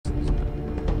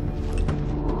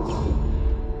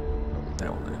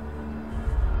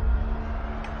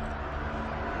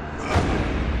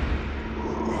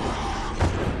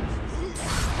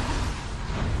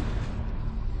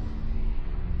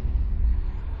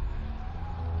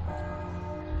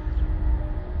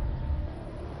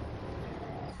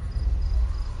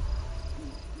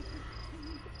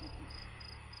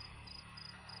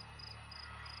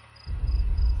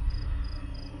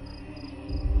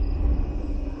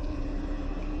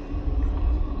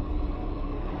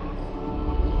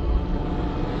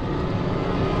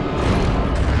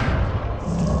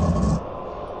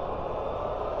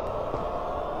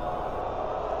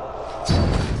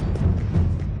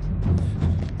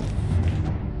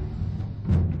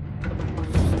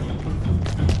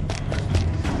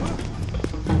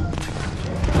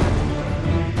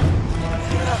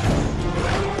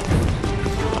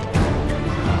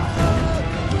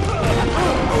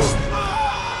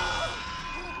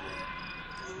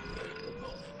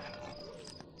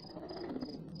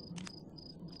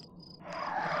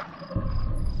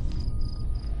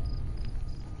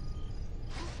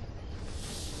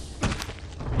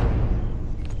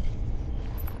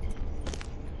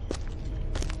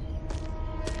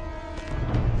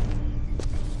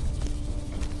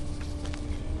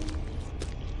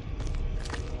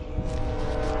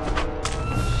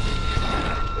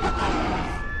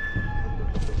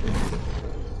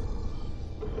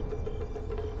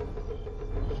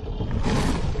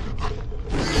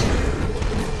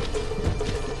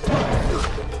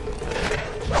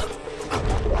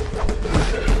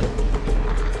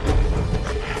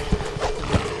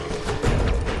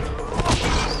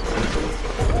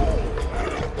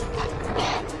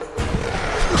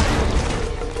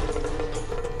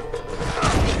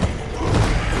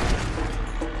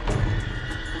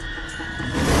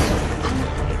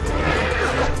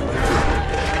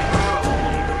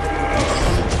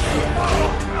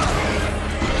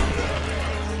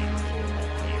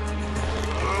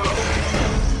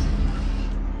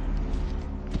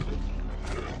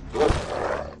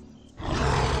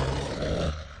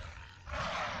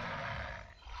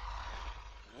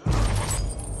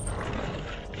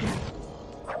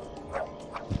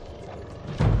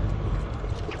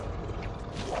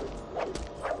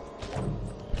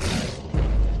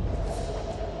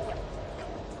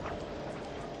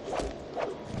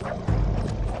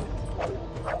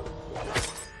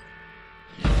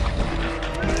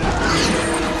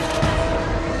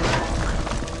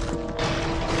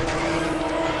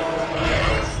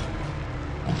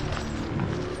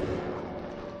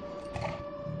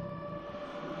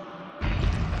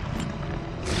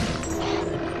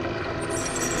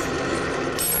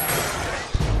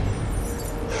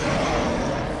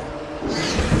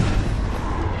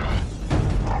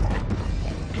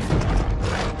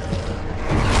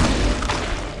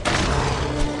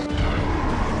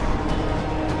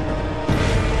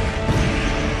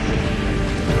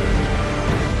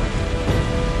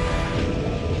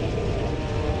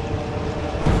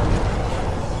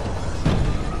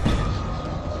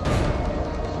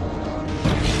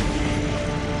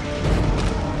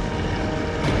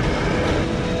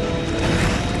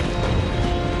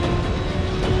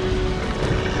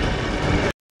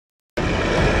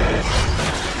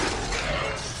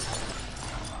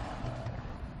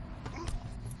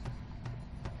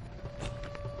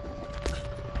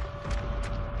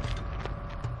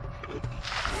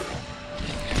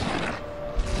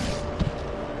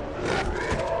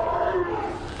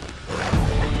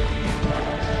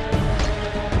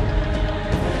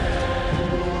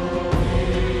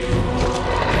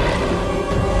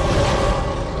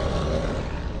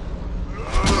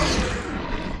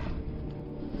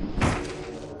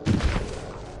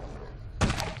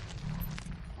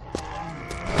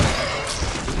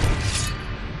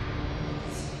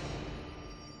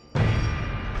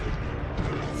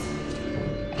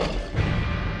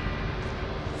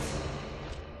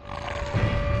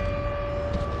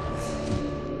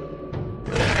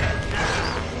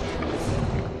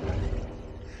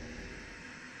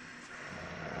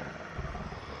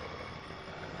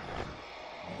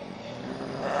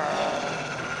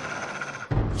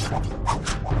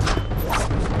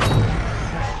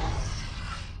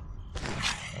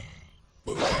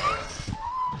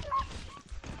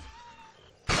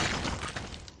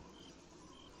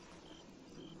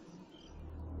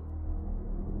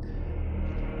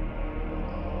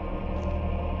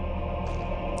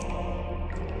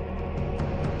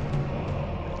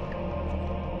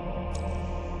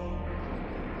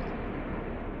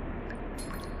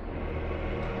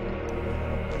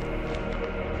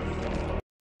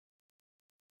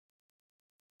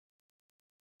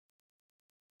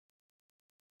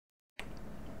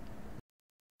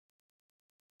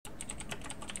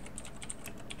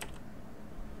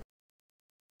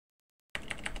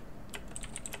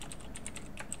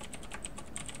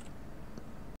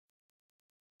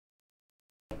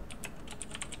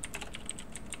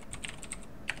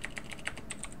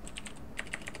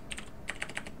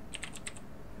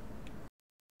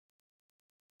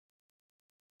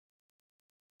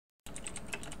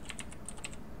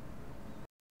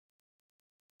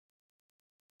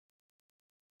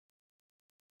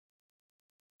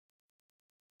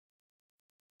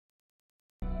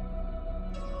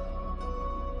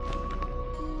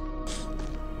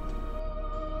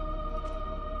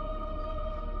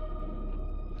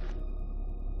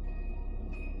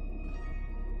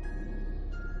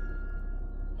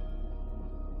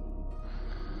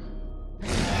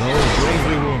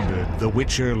the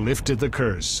Witcher lifted the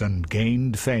curse and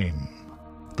gained fame.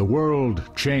 The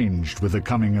world changed with the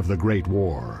coming of the Great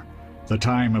War, the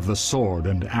time of the sword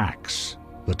and axe,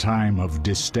 the time of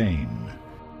disdain.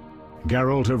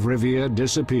 Geralt of Rivia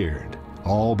disappeared,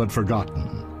 all but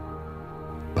forgotten.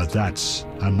 But that's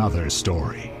another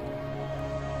story.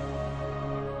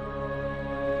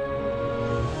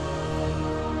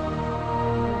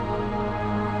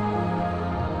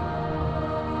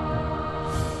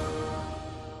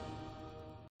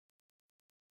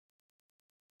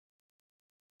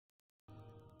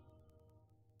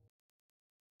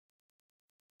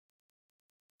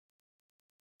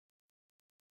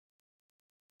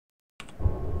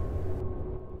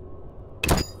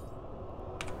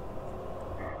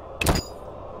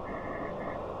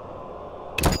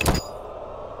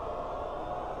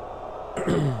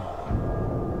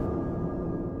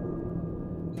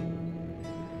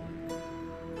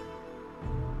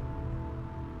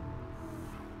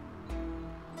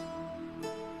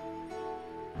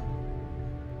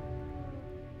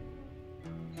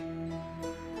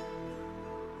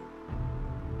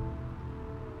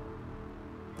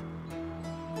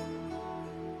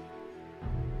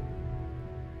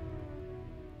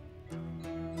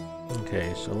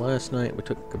 Okay, so last night we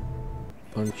took a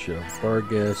bunch of bar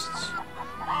guests,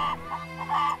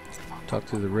 talked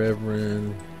to the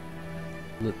Reverend,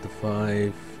 lit the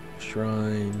 5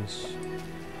 shrines.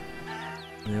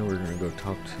 Now we're gonna go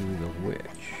talk to the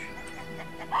witch.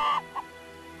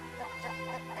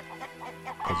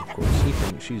 Because of course he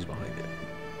thinks she's behind it.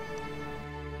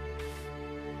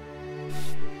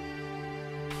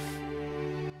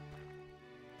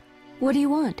 What do you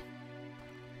want?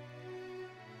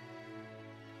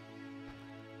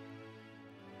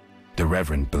 The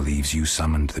Reverend believes you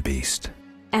summoned the beast.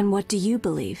 And what do you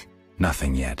believe?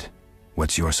 Nothing yet.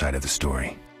 What's your side of the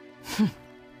story?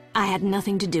 I had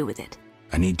nothing to do with it.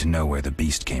 I need to know where the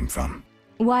beast came from.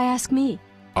 Why ask me?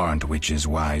 Aren't witches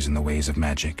wise in the ways of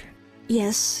magic?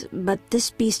 Yes, but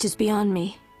this beast is beyond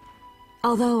me.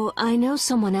 Although I know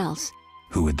someone else.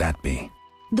 Who would that be?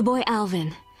 The boy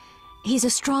Alvin. He's a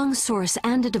strong source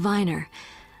and a diviner.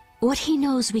 What he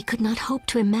knows we could not hope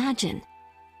to imagine.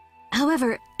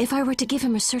 However, if I were to give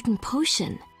him a certain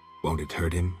potion... Won't it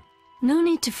hurt him? No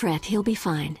need to fret, he'll be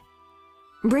fine.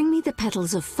 Bring me the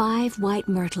petals of 5 white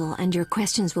myrtle and your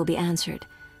questions will be answered.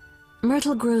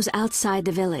 Myrtle grows outside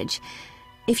the village.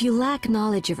 If you lack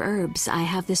knowledge of herbs, I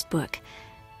have this book.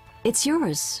 It's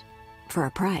yours, for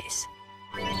a price.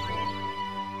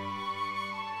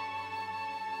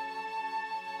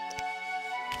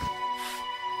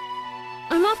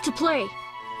 I'm off to play.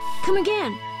 Come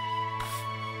again.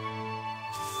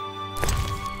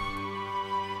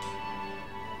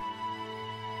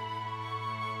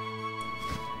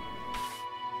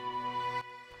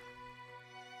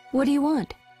 What do you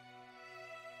want?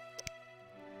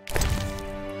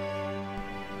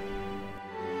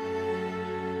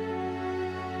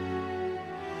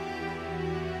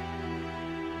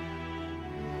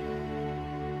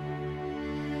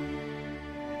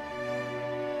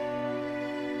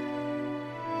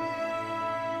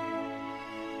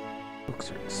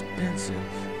 Books are expensive.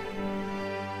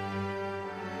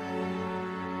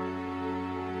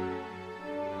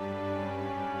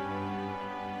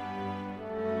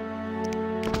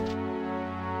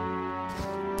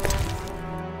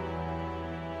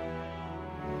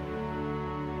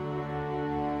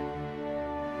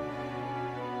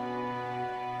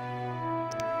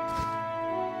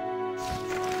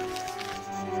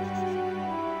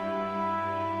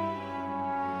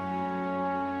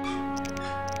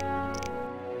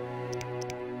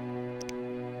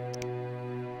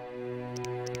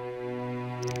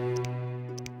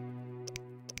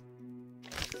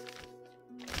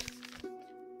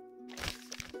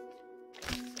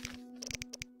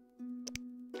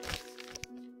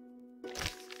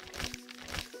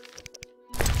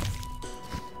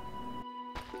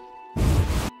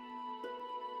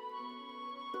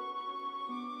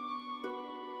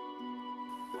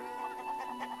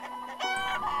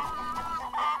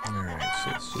 Alright,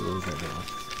 so let's slow that down.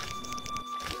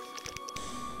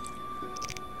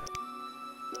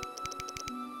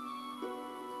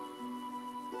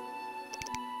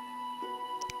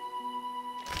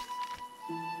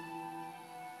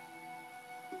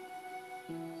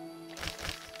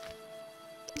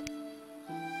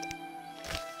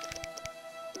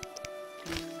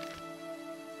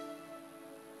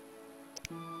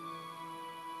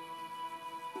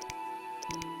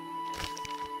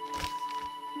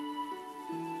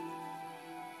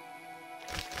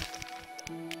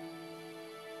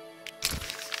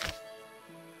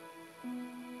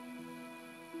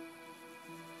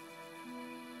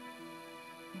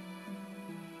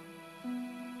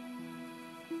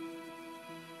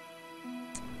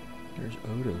 There's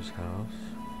Odo's house.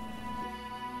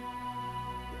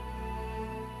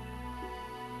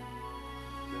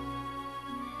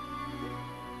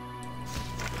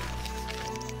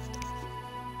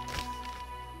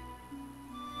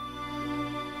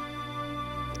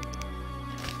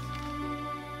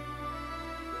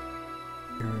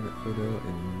 Aaron, Odo,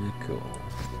 and Nickel.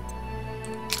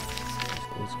 So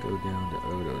let's go down to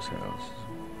Odo's house,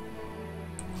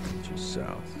 which is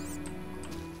south.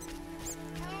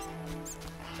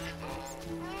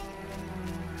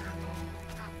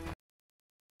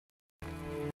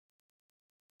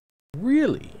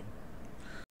 Really?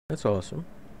 That's awesome.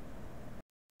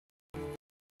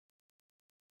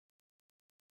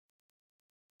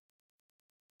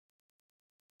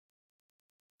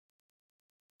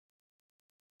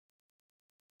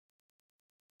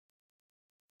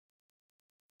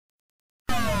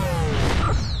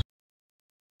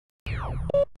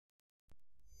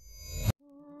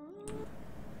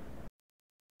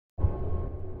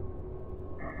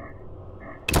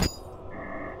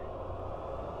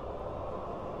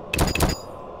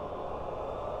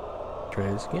 Try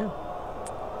this again.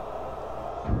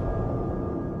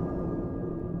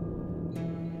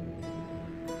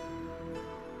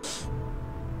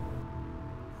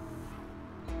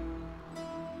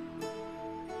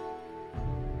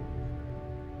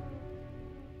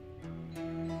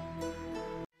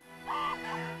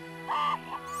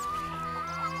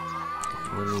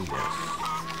 Let me guess.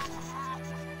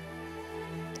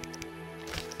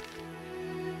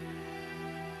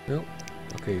 Nope.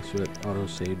 Okay, so it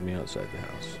auto-saved me outside the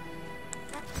house.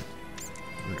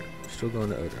 Alright, still going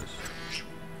to Odo's.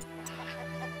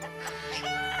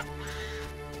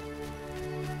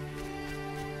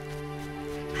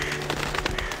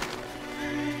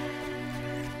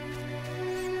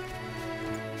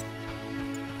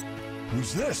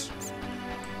 Who's this?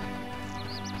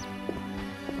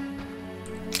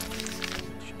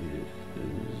 Which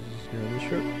is down the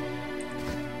shirt.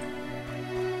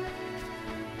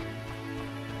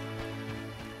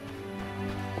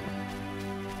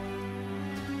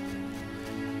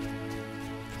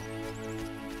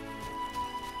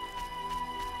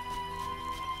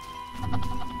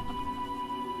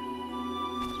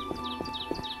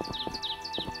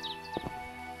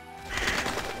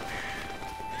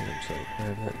 So I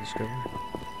have that discovered.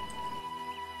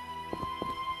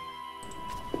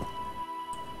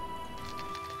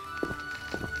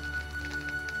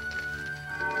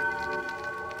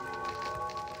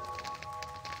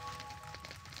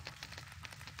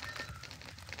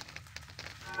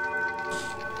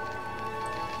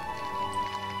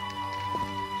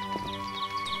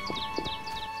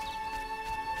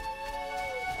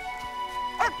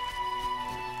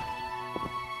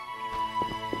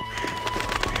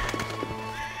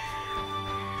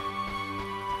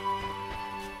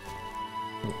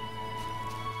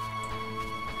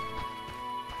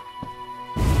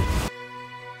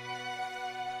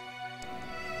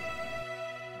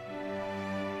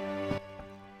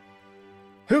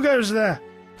 Who goes there?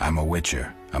 I'm a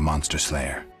witcher, a monster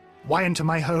slayer. Why into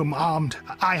my home armed?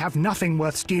 I have nothing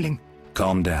worth stealing.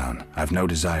 Calm down. I've no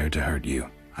desire to hurt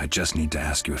you. I just need to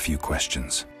ask you a few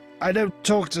questions. I don't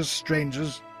talk to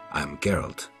strangers. I'm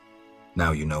Geralt.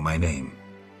 Now you know my name.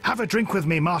 Have a drink with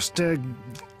me, Master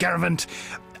Garavant.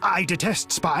 I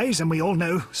detest spies, and we all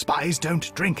know spies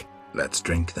don't drink. Let's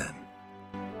drink then.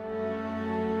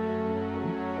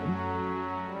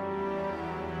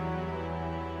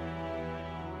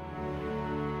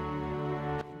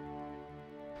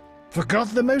 Forgot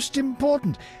the most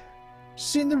important.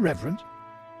 Seen the Reverend?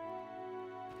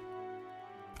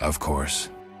 Of course.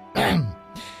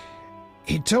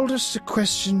 He told us to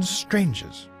question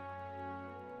strangers.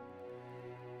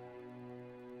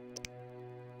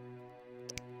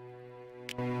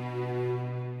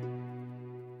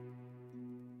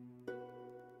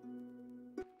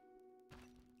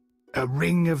 A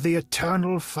ring of the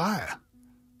eternal fire.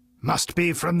 Must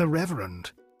be from the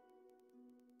Reverend.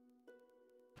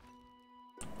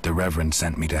 The Reverend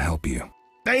sent me to help you.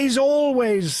 He's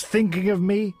always thinking of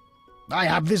me. I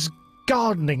have this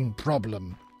gardening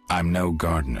problem. I'm no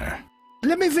gardener.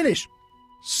 Let me finish.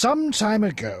 Some time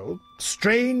ago,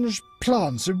 strange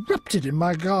plants erupted in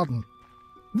my garden.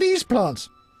 These plants,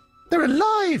 they're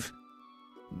alive.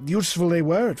 Useful they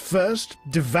were at first,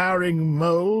 devouring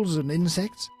moles and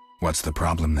insects. What's the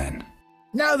problem then?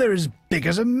 Now they're as big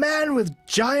as a man with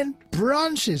giant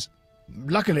branches.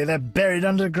 Luckily, they're buried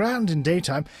underground in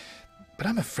daytime, but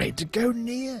I'm afraid to go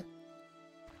near.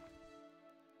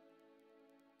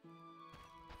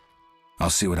 I'll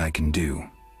see what I can do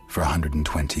for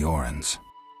 120 orens.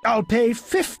 I'll pay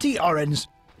 50 orens.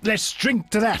 Let's drink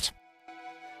to that.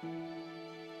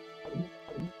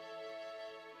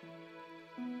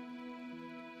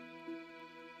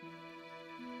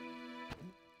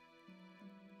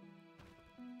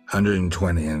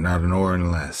 120 and not an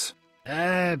oren less.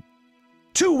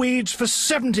 2 weeds for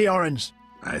 70 orens.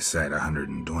 I said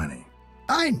 120.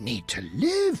 I need to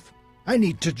live. I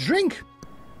need to drink.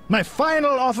 My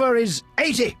final offer is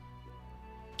 80.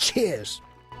 Cheers.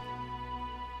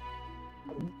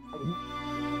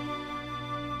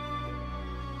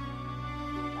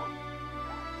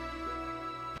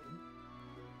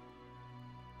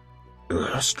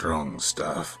 Ugh, strong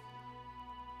stuff.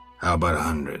 How about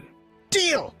 100?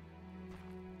 Deal.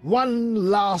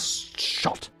 One last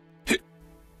shot.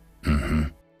 Mm-hmm.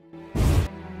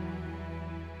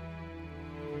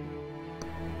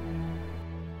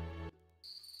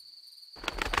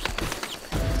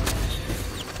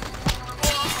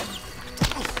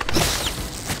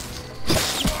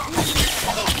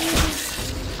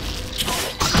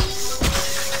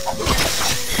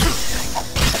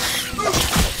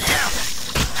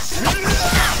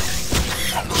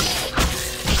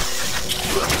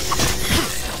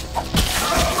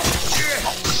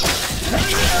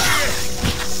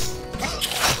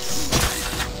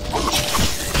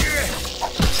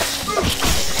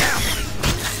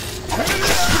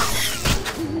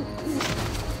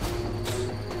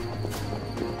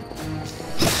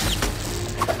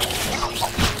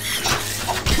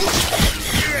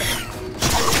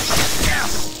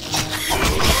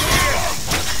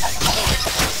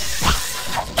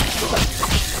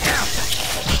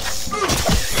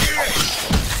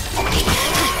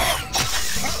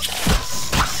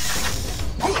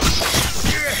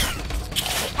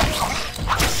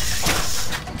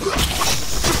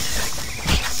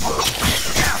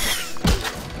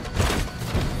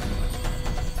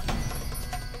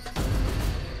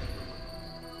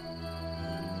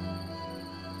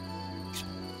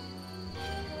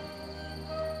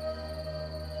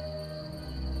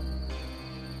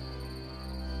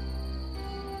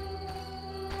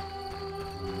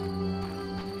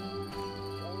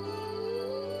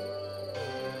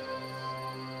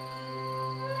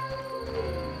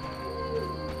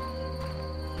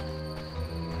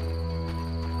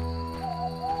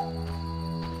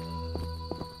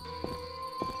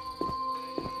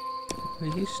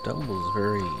 He stumbles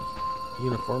very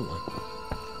uniformly.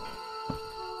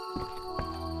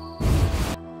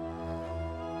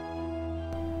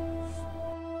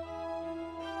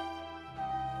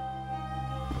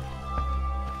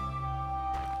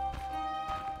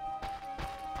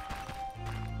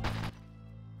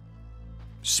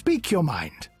 Speak your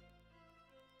mind.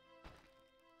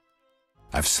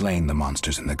 I've slain the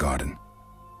monsters in the garden.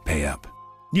 Pay up.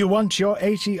 You want your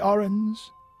 80 orens?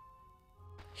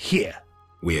 Here.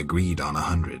 We agreed on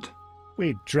 100.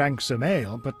 We drank some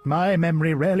ale, but my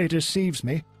memory rarely deceives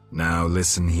me. Now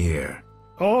listen here.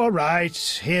 All right,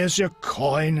 here's your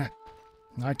coin.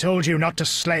 I told you not to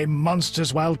slay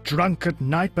monsters while drunk at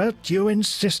night, but you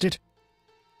insisted.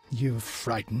 You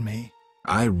frighten me.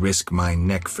 I risk my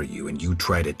neck for you and you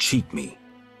try to cheat me.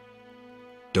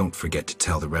 Don't forget to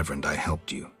tell the Reverend I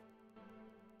helped you.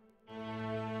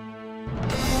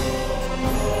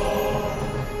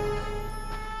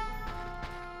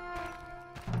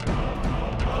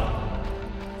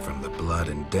 From the blood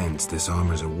and dents, this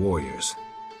armor's a warrior's.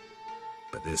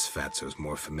 But this fatso's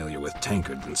more familiar with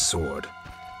tankard than sword.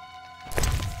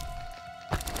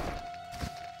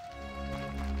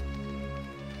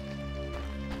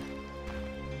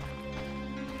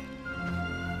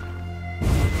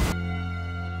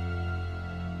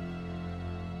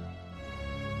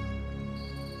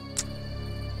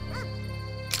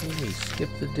 Hey, skip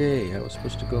the day. I was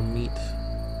supposed to go meet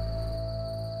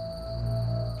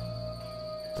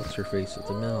what's her face at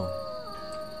the mill.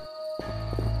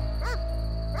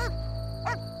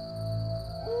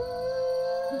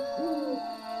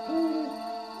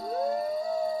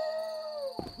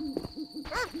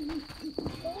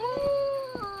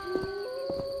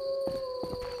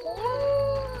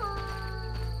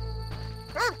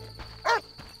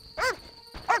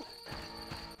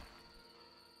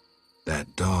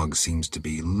 That dog seems to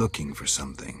be looking for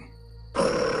something.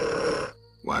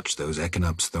 Watch those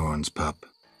Echinop's thorns, pup.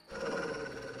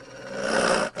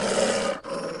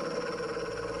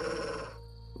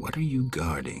 What are you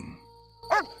guarding?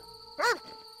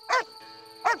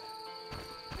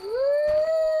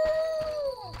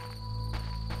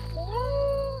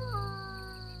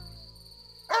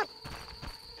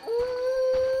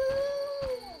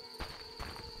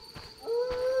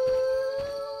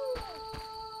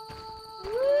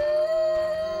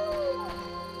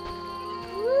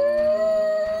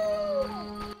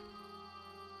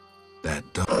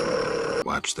 That dog.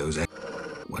 Watch those.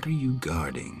 What are you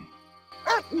guarding?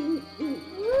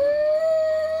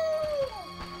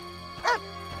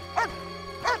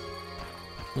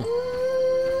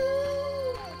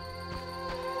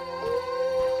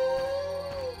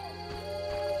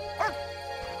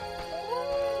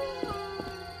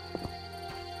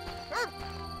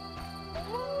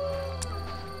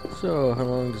 So, how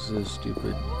long does this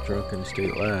stupid drunken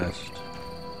state last?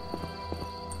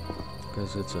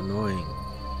 Because it's annoying.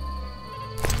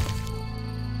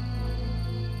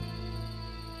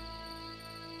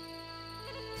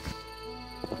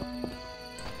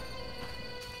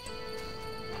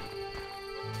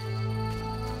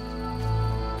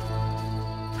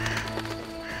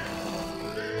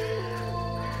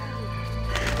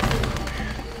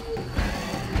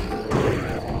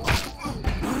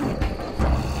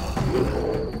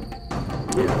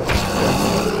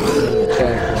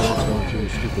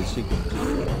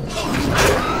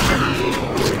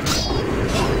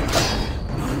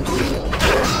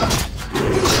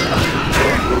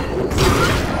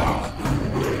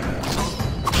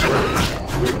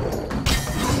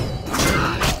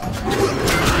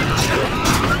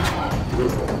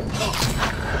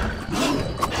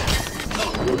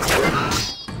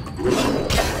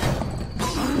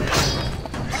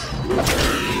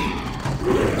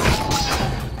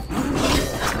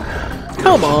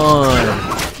 Come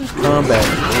on! Just combat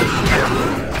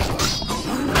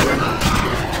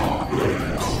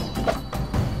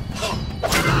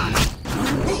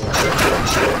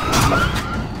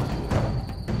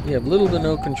You have little to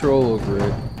no control over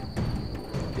it.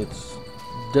 It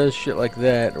does shit like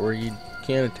that, or you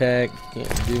can't attack,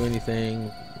 can't do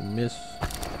anything, miss.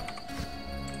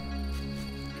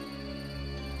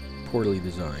 Poorly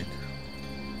designed.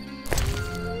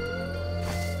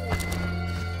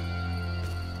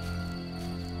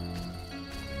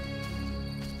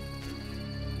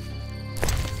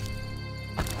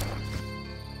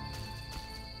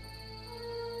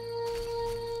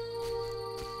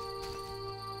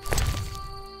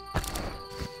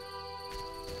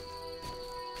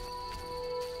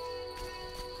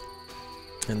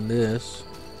 And this,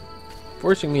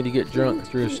 forcing me to get drunk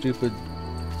through a stupid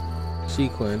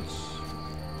sequence.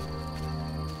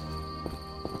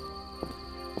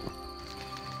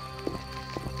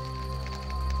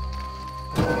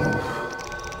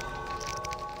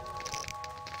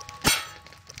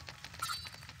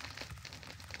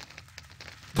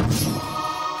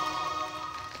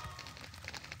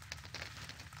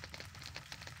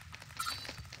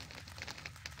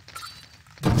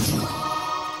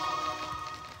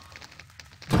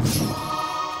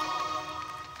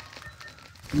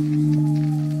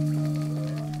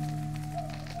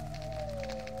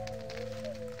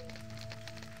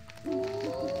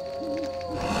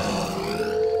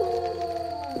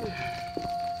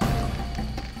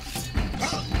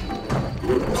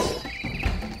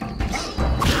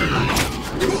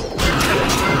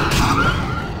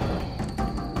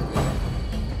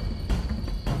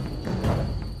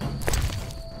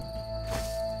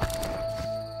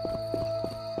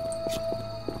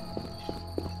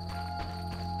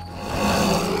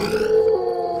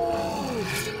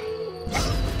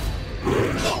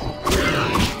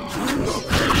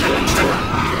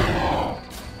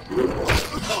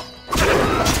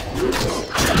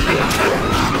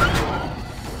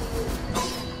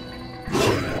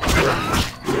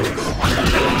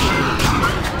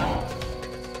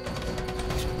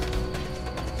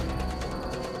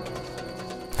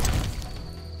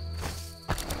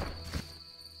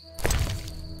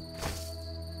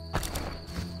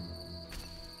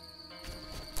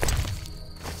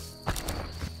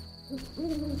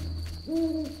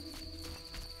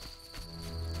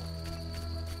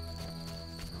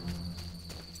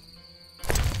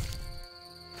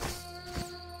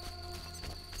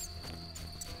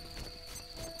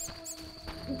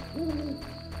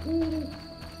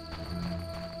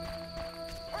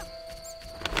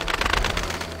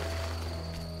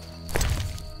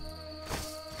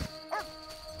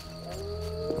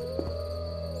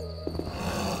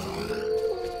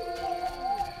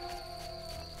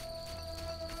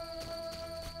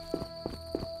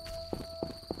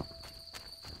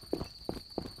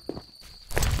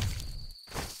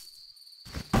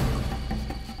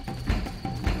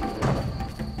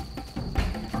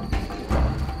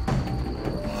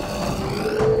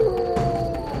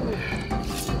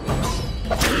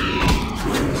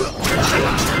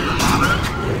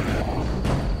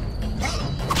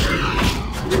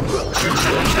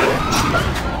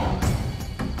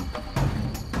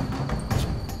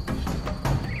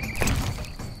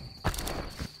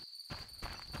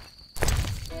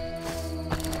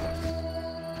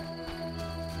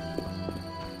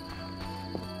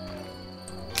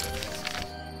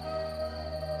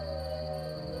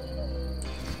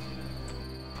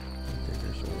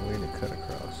 cut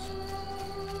across.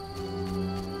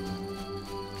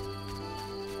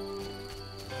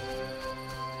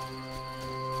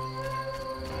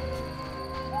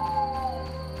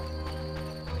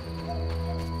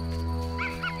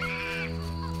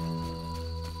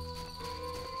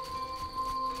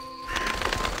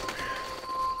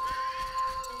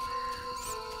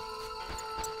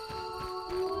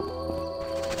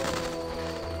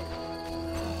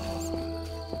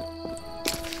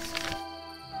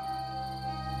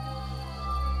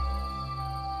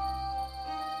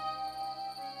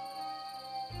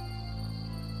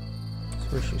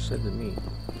 Where she said to me.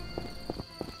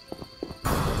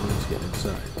 Let's get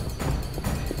inside.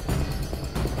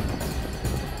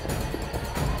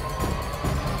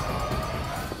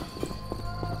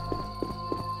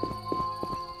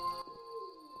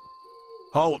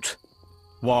 Halt!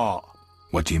 What?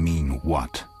 What do you mean,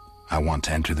 what? I want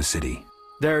to enter the city.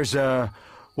 There's a...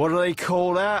 what do they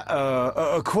call that?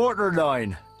 A quarter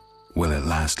line. Will it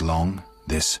last long,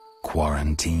 this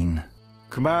quarantine?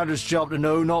 Commander's job to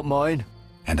know, not mine.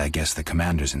 And I guess the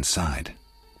commander's inside.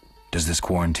 Does this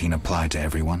quarantine apply to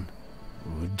everyone?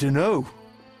 Dunno.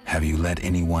 Have you let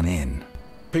anyone in?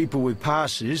 People with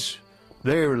passes,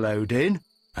 they're allowed in.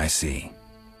 I see.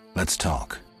 Let's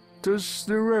talk. Does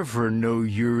the Reverend know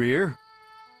you're here?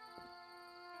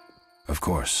 Of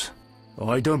course.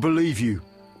 I don't believe you.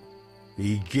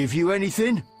 He give you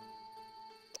anything?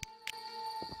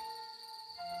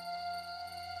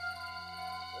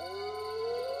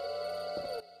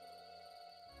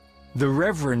 The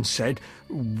Reverend said,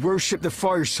 worship the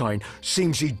fire sign.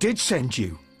 Seems he did send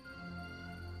you.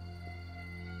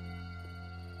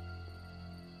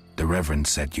 The Reverend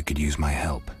said you could use my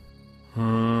help.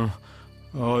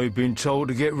 I've been told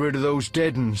to get rid of those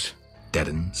dead uns. Dead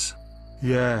uns?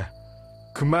 Yeah.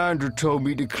 Commander told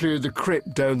me to clear the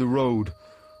crypt down the road.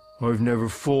 I've never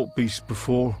fought beasts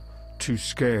before. Too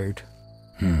scared.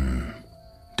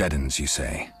 Dead uns, you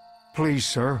say? Please,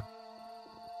 sir.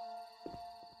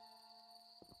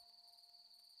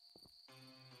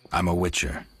 I'm a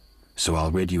witcher, so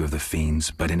I'll rid you of the fiends,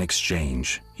 but in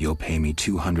exchange, you'll pay me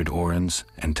 200 orens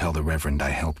and tell the Reverend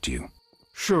I helped you.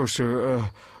 Sure, sir.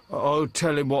 I'll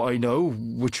tell him what I know,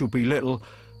 which will be little,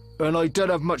 and I don't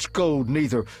have much gold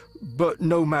neither, but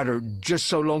no matter, just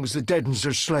so long as the dead uns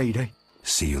are slayed, eh?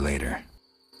 See you later.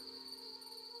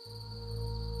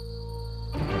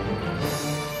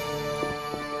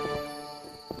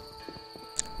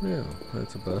 Well,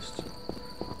 that's a bust.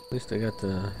 At least I got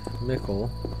the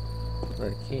Mickle, but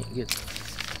I can't get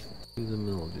to the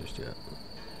mill just yet.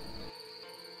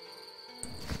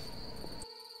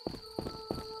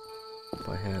 If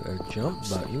I had a jump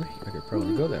button, I could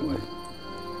probably go that way.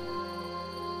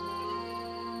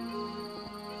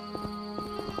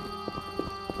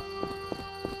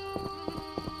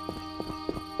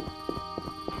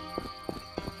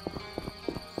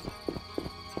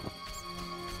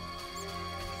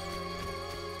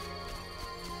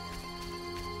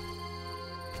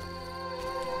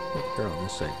 They're on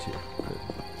this side too. Good.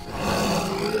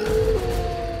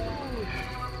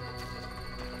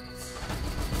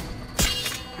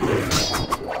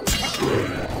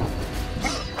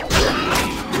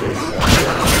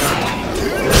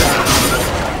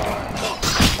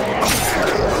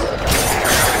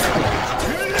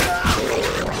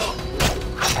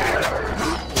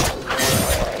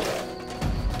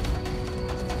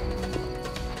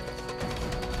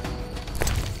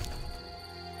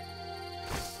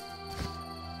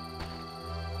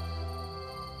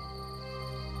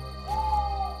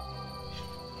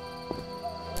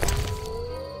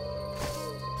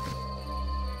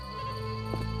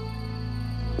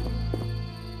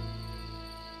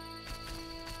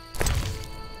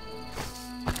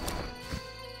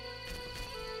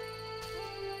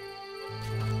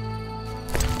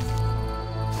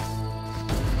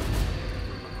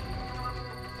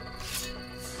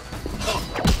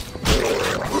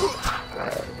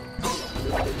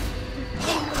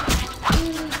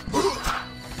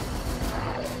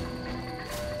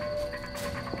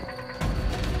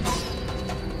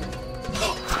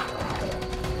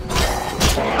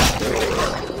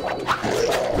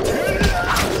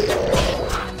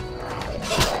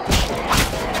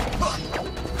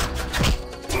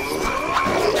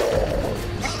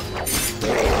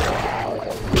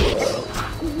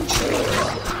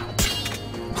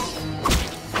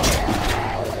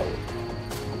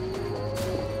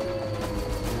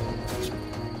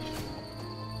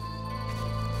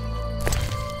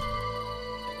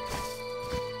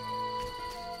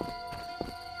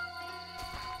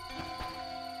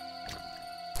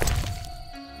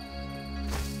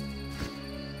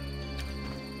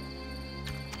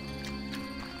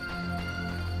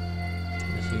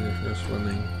 See, there's no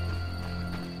swimming.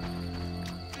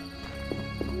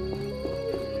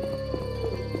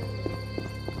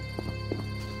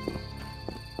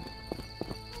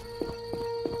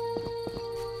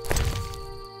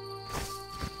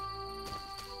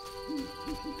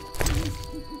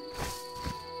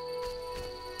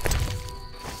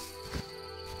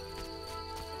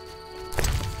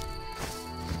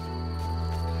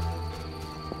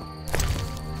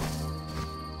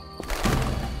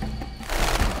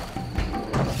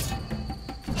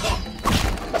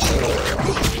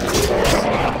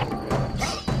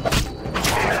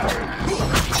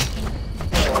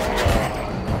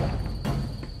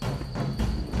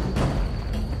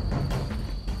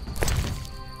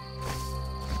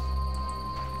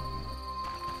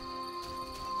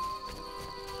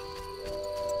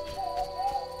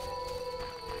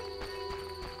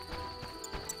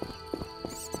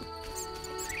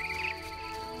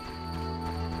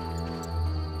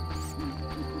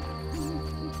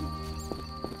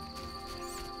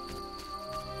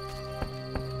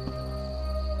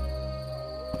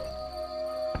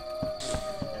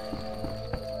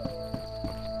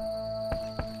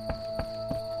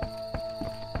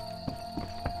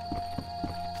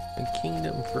 A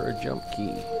kingdom for a jump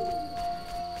key.